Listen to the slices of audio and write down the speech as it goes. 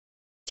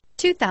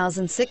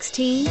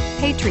2016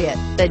 Patriot.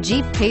 The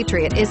Jeep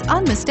Patriot is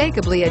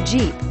unmistakably a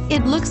Jeep.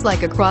 It looks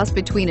like a cross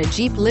between a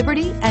Jeep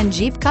Liberty and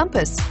Jeep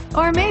Compass,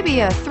 or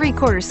maybe a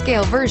 3/4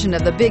 scale version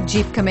of the big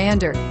Jeep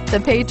Commander. The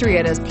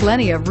Patriot has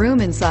plenty of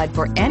room inside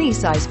for any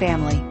size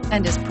family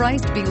and is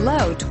priced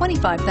below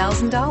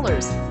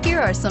 $25,000. Here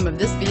are some of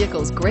this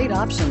vehicle's great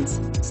options: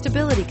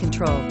 stability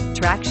control,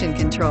 traction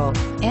control,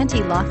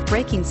 anti-lock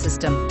braking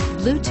system,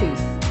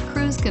 Bluetooth,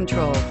 cruise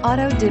control,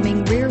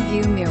 auto-dimming rear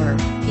view mirror,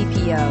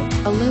 PPO,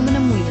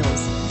 aluminum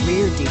wheels,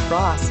 rear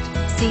defrost,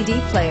 CD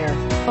player,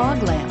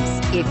 fog lamps.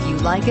 If you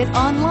like it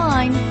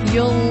online,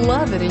 you'll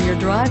love it in your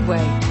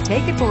driveway.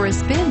 Take it for a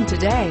spin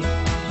today.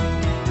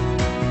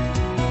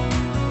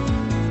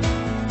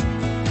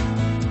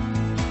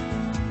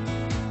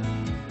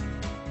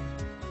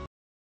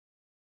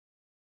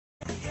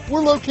 We're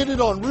located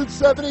on Route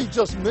 70,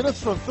 just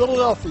minutes from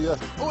Philadelphia.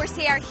 Or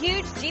see our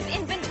huge Jeep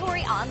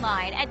inventory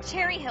online at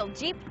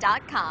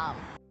cherryhilljeep.com.